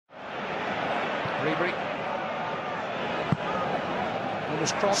Ribery.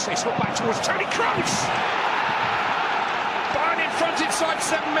 Almost cross, it's hooked back towards Toni Kroos! Bayern in front inside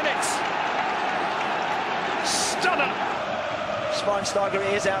 7 minutes. Stunner! Schweinsteiger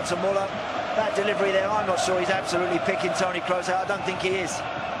is out to Muller. That delivery there, I'm not sure he's absolutely picking Toni Kroos out. I don't think he is.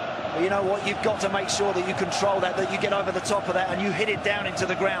 But you know what, you've got to make sure that you control that you get over the top of that and you hit it down into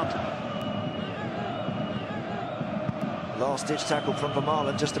the ground. Last-ditch tackle from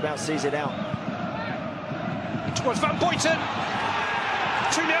Vermaelen, just about sees it out. Towards Van Boyten.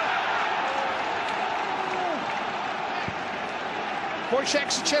 2-0. Wojciech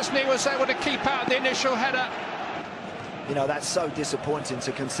Szczesny was able to keep out the initial header. You know, that's so disappointing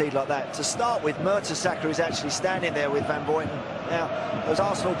to concede like that. To start with, Mertesacker is actually standing there with Van Boyten. Now, those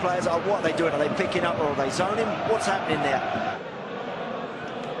Arsenal players, what are they doing? Are they picking up or are they zoning? What's happening there?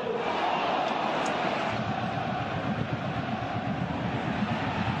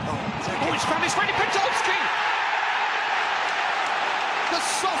 Oh, he's found his way to Podolski! The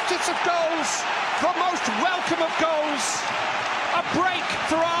softest of goals, the most welcome of goals. A break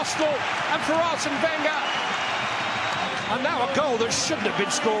for Arsenal and for Arsene Wenger. And now a goal that shouldn't have been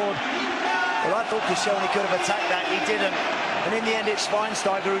scored. Well, I thought Koscielny could have attacked that, he didn't. And in the end, it's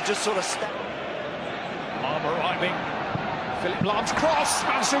Schweinsteiger who just sort of stepped. Lahm arriving. Philipp Lahm's cross.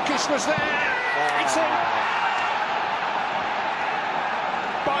 Mandzukic was there. It's in.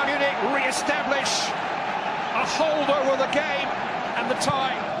 Bayern Munich re-establish a hold over the game and the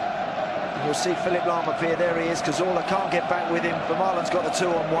tie. You'll see Philipp Lahm appear. There he is. Cazorla can't get back with him. Vermaelen's got the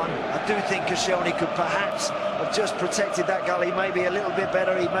 2-on-1. I do think Koscielny could perhaps have just protected that goal. He may be a little bit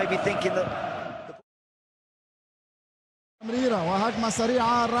better. He may be thinking that... وهجمة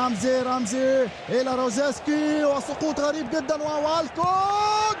سريعة رمزي إلى روزيسكي وسقوط غريب جدا ووالكو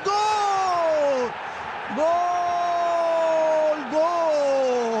جول جول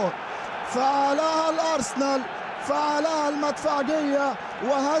جول فعلها الأرسنال فعلها المدفعجية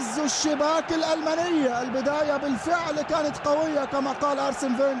وهزوا الشباك الألمانية. البداية بالفعل كانت قوية كما قال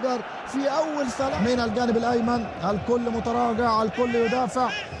أرسن فينجر في أول 3 من الجانب الأيمن. الكل متراجع، الكل يدافع.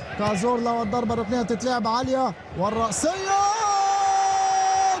 كازورلا والضربة الركنية تتلعب عالية والرأسية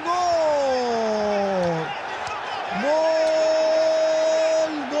جول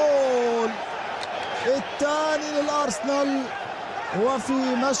جول جول الثاني للأرسنال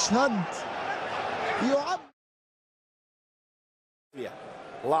وفي مشهد يعد.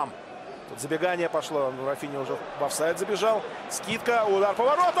 Лам. Тут забегание пошло. Рафинья уже в офсайд забежал. Скидка, удар по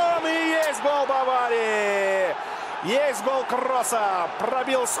воротам. И есть гол Баварии! Есть гол Кросса.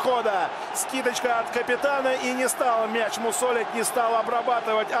 Пробил с хода. Скидочка от капитана. И не стал мяч мусолить, не стал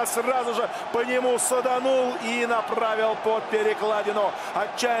обрабатывать, а сразу же по нему саданул и направил под перекладину.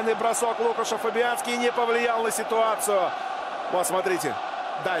 Отчаянный бросок Лукаша Фабиански не повлиял на ситуацию. Вот смотрите.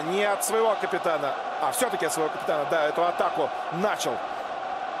 Да, не от своего капитана, а все-таки от своего капитана. Да, эту атаку начал.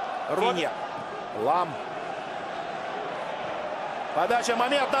 Рафинья. Лам. Подача,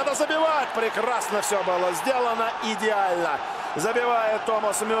 момент, надо забивать. Прекрасно все было сделано, идеально. Забивает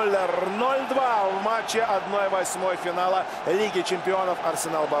Томас Мюллер. 0-2 в матче 1/8 финала Лиги чемпионов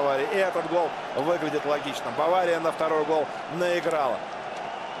Арсенал-Бавария. И этот гол выглядит логично. Бавария на второй гол наиграла.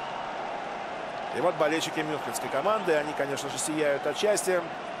 И вот болельщики мюнхенской команды, они, конечно же, сияют от счастья.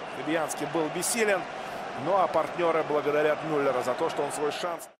 Фабианский был бессилен. Ну а партнеры благодарят Мюллера за то, что он свой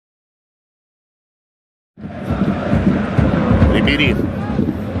шанс. Рибери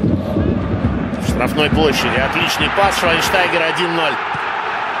в штрафной площади. Отличный пас. Швайнштайгер 1-0.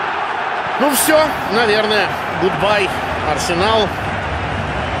 Ну все, наверное, гудбай, Арсенал.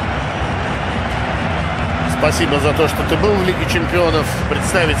 Спасибо за то, что ты был в Лиге чемпионов.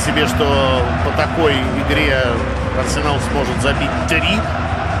 Представить себе, что по такой игре Арсенал сможет забить 3.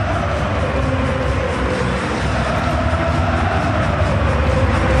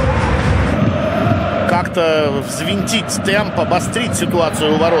 Как-то взвинтить темп, обострить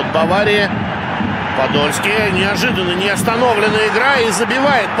ситуацию у ворот Баварии. Подольский. Неожиданно неостановленная игра и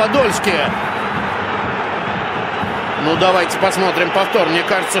забивает Подольский. Ну, давайте посмотрим повтор. Мне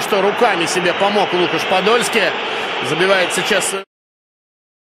кажется, что руками себе помог Лукаш Подольский. Забивает сейчас...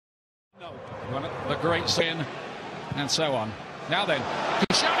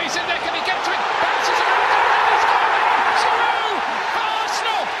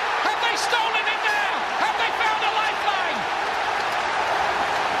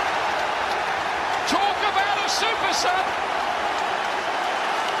 Super sub.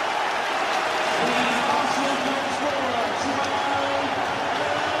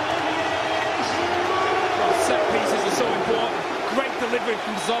 Set pieces are so important. Great delivery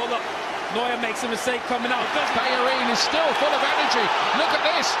from Zola. Neuer makes a mistake coming out. Bayern is still full of energy. Look at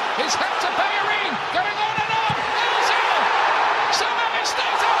this. It's Hector Bayern.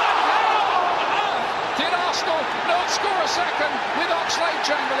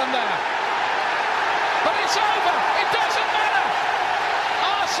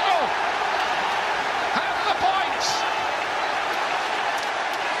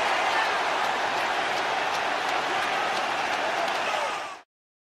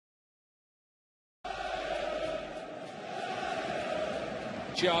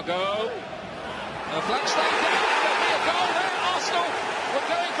 Thiago. The flag stays down. There'll be a goal there. Arsenal were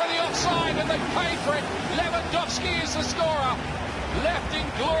going for the offside and they paid for it. Lewandowski is the scorer. Left in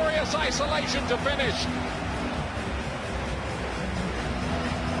glorious isolation to finish.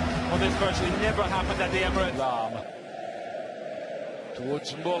 Well, this virtually never happened at the Emirates. Lam.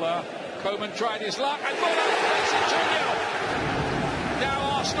 Towards Muller. Koeman tried his luck and Muller makes it 2-0.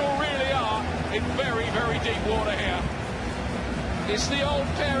 Now Arsenal really are in very, very deep water here. It's the old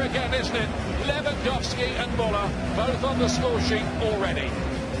pair again, isn't it? Lewandowski and Muller, both on the score sheet already.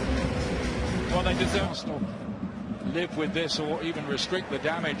 Well, they deserve. Arsenal live with this or even restrict the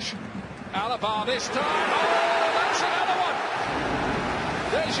damage. Alaba this time. Oh, that's another one.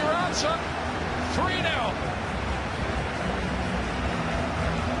 There's your answer. 3-0.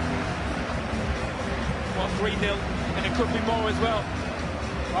 Well, 3-0, and it could be more as well.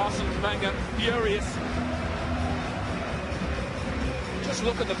 Arsenal and Wenger furious. Just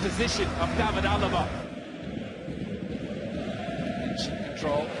look at the position of David Alaba. Instant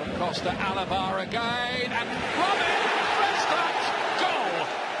control from Costa. Alaba again, and Robin, first touch, goal,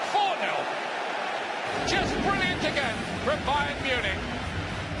 4-0. Just brilliant again from Bayern Munich.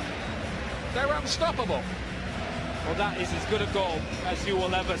 They're unstoppable. Well, that is as good a goal as you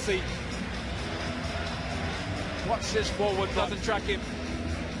will ever see. Watch this forward, Doesn't track him.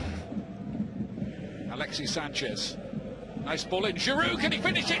 Alexis Sanchez. Nice ball in. Giroud, can he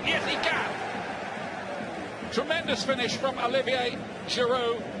finish it? Yes, he can. Tremendous finish from Olivier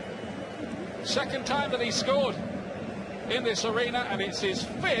Giroud. Second time that he scored in this arena, and it's his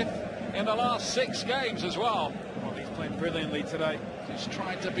 5th in the last 6 games as well. Well, he's playing brilliantly today. He's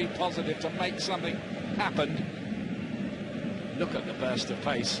trying to be positive, to make something happen. Look at the burst of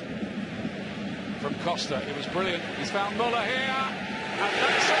pace from Costa. It was brilliant. He's found Muller here, and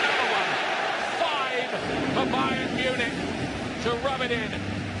that's another one. 5 for Bayern Munich to rub it in.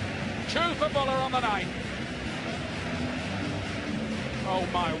 2 for Muller on the night. Oh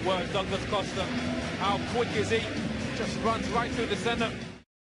my word, Douglas Costa. How quick is he? Just runs right through the centre.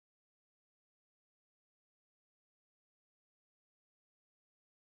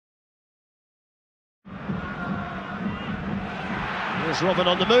 Here's Robin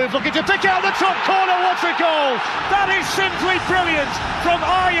on the move, looking to pick out the top corner. What a goal! That is simply brilliant from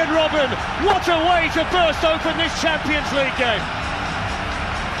Arjen Robben. What a way to burst open this Champions League game.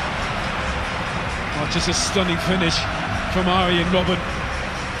 Oh, just a stunning finish from Arjen Robben.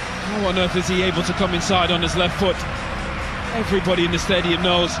 How on earth is he able to come inside on his left foot? Everybody in the stadium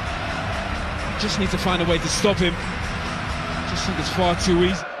knows. Just need to find a way to stop him. Just think it's far too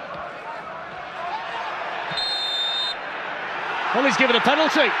easy. Well, he's given a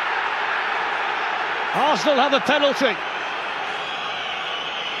penalty. Arsenal have a penalty.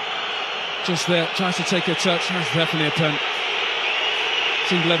 Just there, tries to take a touch. That's definitely a pen.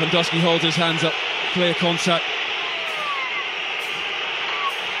 See Lewandowski hold his hands up. Clear contact.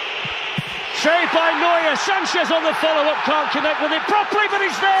 Saved by Neuer. Sanchez on the follow-up, can't connect with it properly, but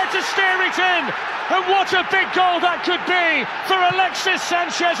he's there to steer it in. And what a big goal that could be for Alexis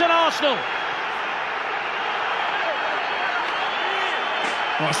Sanchez and Arsenal.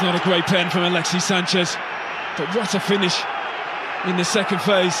 Well, it's not a great pen from Alexis Sanchez, but what a finish in the second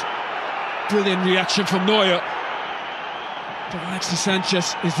phase. Brilliant reaction from Neuer. But Alexis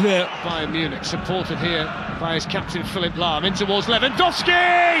Sanchez is there. Bayern Munich supported here by his captain Philipp Lahm in towards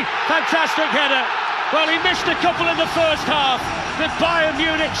Lewandowski. Fantastic header. Well, he missed a couple in the first half, but Bayern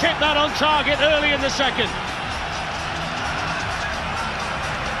Munich hit that on target early in the second.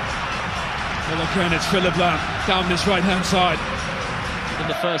 Well, again, it's Philipp Lahm down this right-hand side. In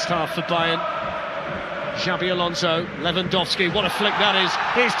the first half for Bayern, Xabi Alonso, Lewandowski, what a flick that is.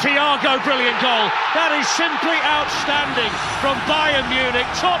 Here's Thiago, brilliant goal. That is simply outstanding from Bayern Munich,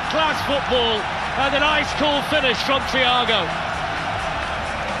 top-class football, and an ice-cold finish from Thiago.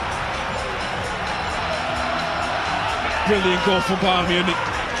 Brilliant goal from Bayern Munich.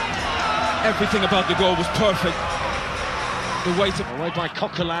 Everything about the goal was perfect. The weight away by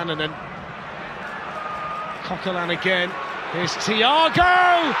Coquelin, and then Coquelin again. Here's Thiago,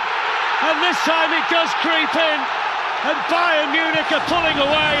 and this time it does creep in, and Bayern Munich are pulling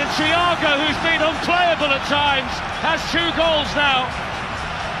away, and Thiago, who's been unplayable at times, has 2 goals now.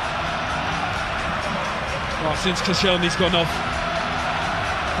 Well, since Koscielny's gone off,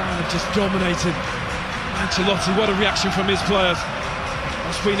 Bayern have just dominated. Ancelotti, what a reaction from his players.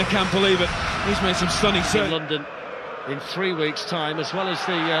 Ospina can't believe it. He's made some stunning saves. In London in 3 weeks' time, as well as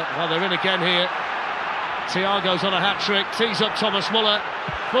the, well, they're in again here. Thiago's on a hat-trick, tees up Thomas Muller.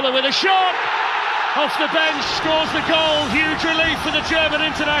 Muller with a shot! Off the bench, scores the goal. Huge relief for the German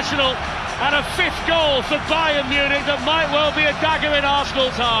international. And a fifth goal for Bayern Munich that might well be a dagger in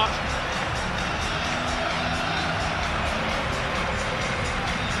Arsenal's heart.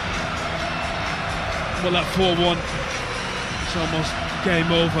 Well, at 4-1, it's almost game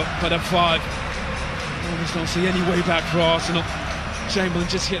over. But at 5, I almost don't see any way back for Arsenal. Chamberlain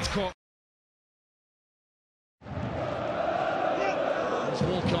just gets caught. There's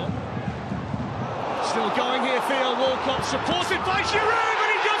Walcott. Still going here, Theo Walcott, supported by Giroud, but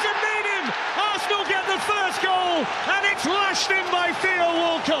he doesn't need him! Arsenal get the first goal, and it's lashed in by Theo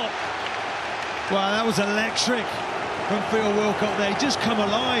Walcott. Wow, that was electric from Theo Walcott there. He just come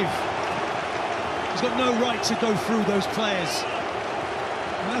alive. He's got no right to go through those players.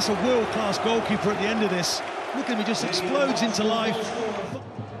 And that's a world-class goalkeeper at the end of this. Look at him, he just explodes into life.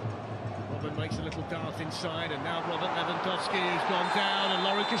 Robin makes a little dart inside, and now Robert Lewandowski has gone down, and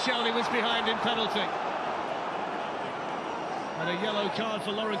Laurent Koscielny was behind in penalty. And a yellow card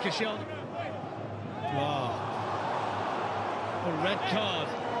for Laurent Koscielny. Wow. A red card.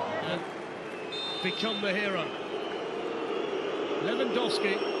 And become the hero.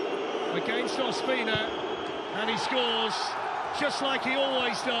 Lewandowski against Ospina, and he scores just like he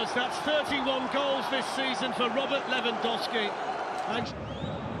always does. That's 31 goals this season for Robert Lewandowski.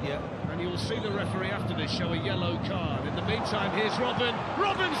 And you'll see the referee after this show a yellow card. In the meantime, here's Robin.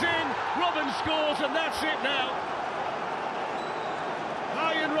 Robin's in, Robin scores, and that's it now.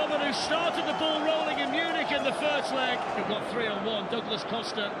 Bayern Robin, who started the ball rolling in Munich in the first leg. We've got 3-on-1, Douglas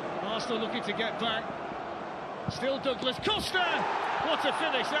Costa. Arsenal looking to get back. Still Douglas Costa! What a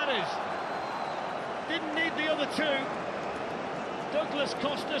finish that is! Didn't need the other two. Douglas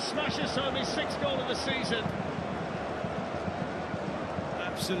Costa smashes home his 6th goal of the season.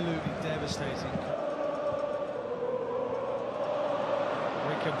 Absolutely devastating.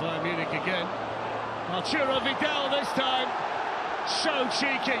 We can Bayern Munich again. Arturo Vidal this time. So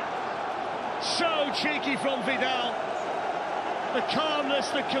cheeky. So cheeky from Vidal. The calmness,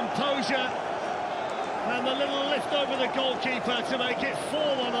 the composure, and the little lift over the goalkeeper to make it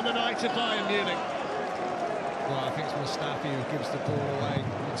 4-1 on the night to Bayern Munich. Well, I think it's Mustafi who gives the ball away.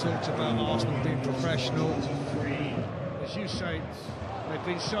 We talked about Arsenal being professional. As you say, they've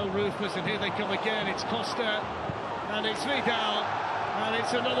been so ruthless, and here they come again. It's Costa, and it's Vidal, and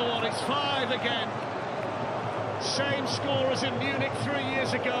it's another one. It's 5 again. Same score as in Munich 3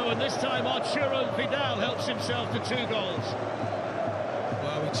 years ago, and this time Arturo Vidal helps himself to 2 goals.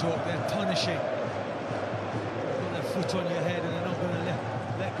 Well, we talk, they're punishing. They've got their foot on your head and they're not going to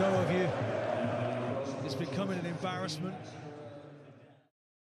let go of you. It's becoming an embarrassment.